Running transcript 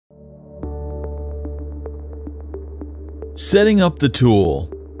Setting up the tool.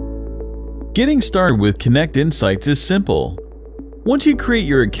 Getting started with Konnect Insights is simple. Once you create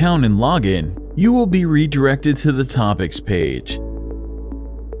your account and login, you will be redirected to the Topics page.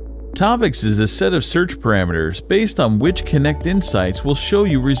 Topics is a set of search parameters based on which Konnect Insights will show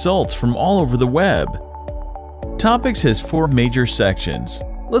you results from all over the web. Topics has 4 major sections.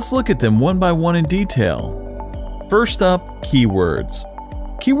 Let's look at them one by one in detail. First up, keywords.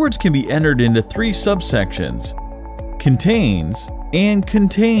 Keywords can be entered into 3 subsections: contains, and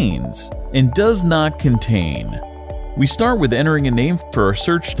contains, and does not contain. We start with entering a name for our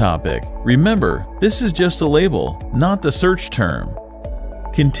search topic. Remember, this is just a label, not the search term.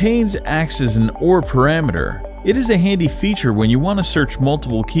 Contains acts as an OR parameter. It is a handy feature when you want to search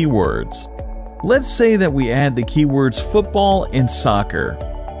multiple keywords. Let's say that we add the keywords football and soccer.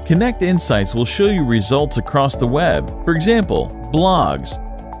 Konnect Insights will show you results across the web. For example, blogs,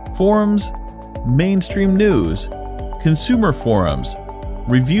 forums, mainstream news, consumer forums,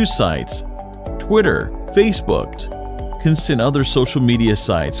 review sites, Twitter, Facebook, constant other social media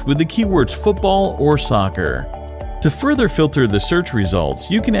sites with the keywords football or soccer. To further filter the search results,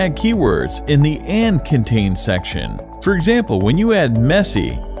 you can add keywords in the and contain section. For example, when you add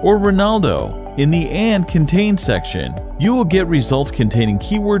Messi or Ronaldo in the and contain section, you will get results containing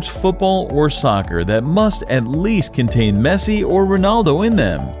keywords football or soccer that must at least contain Messi or Ronaldo in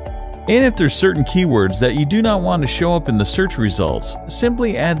them. And if there's certain keywords that you do not want to show up in the search results,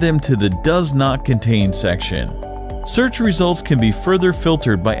 simply add them to the does not contain section. Search results can be further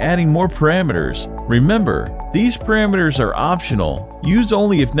filtered by adding more parameters. Remember, these parameters are optional, used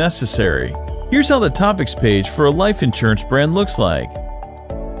only if necessary. Here's how the topics page for a life insurance brand looks like.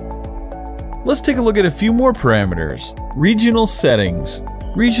 Let's take a look at a few more parameters. Regional settings.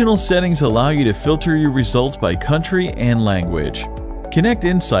 Regional settings allow you to filter your results by country and language. Konnect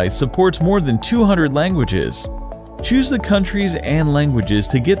Insights supports more than 200 languages. Choose the countries and languages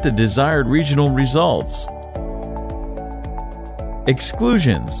to get the desired regional results.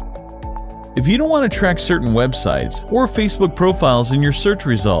 Exclusions. If you don't want to track certain websites or Facebook profiles in your search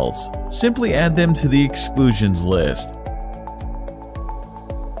results, simply add them to the exclusions list.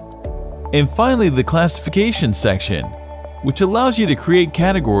 And finally, the classification section, which allows you to create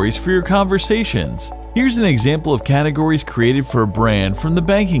categories for your conversations. Here's an example of categories created for a brand from the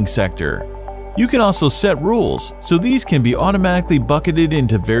banking sector. You can also set rules, so these can be automatically bucketed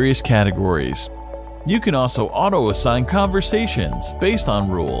into various categories. You can also auto-assign conversations based on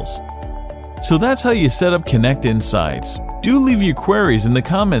rules. So that's how you set up Konnect Insights. Do leave your queries in the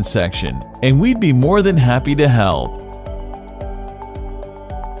comments section, and we'd be more than happy to help.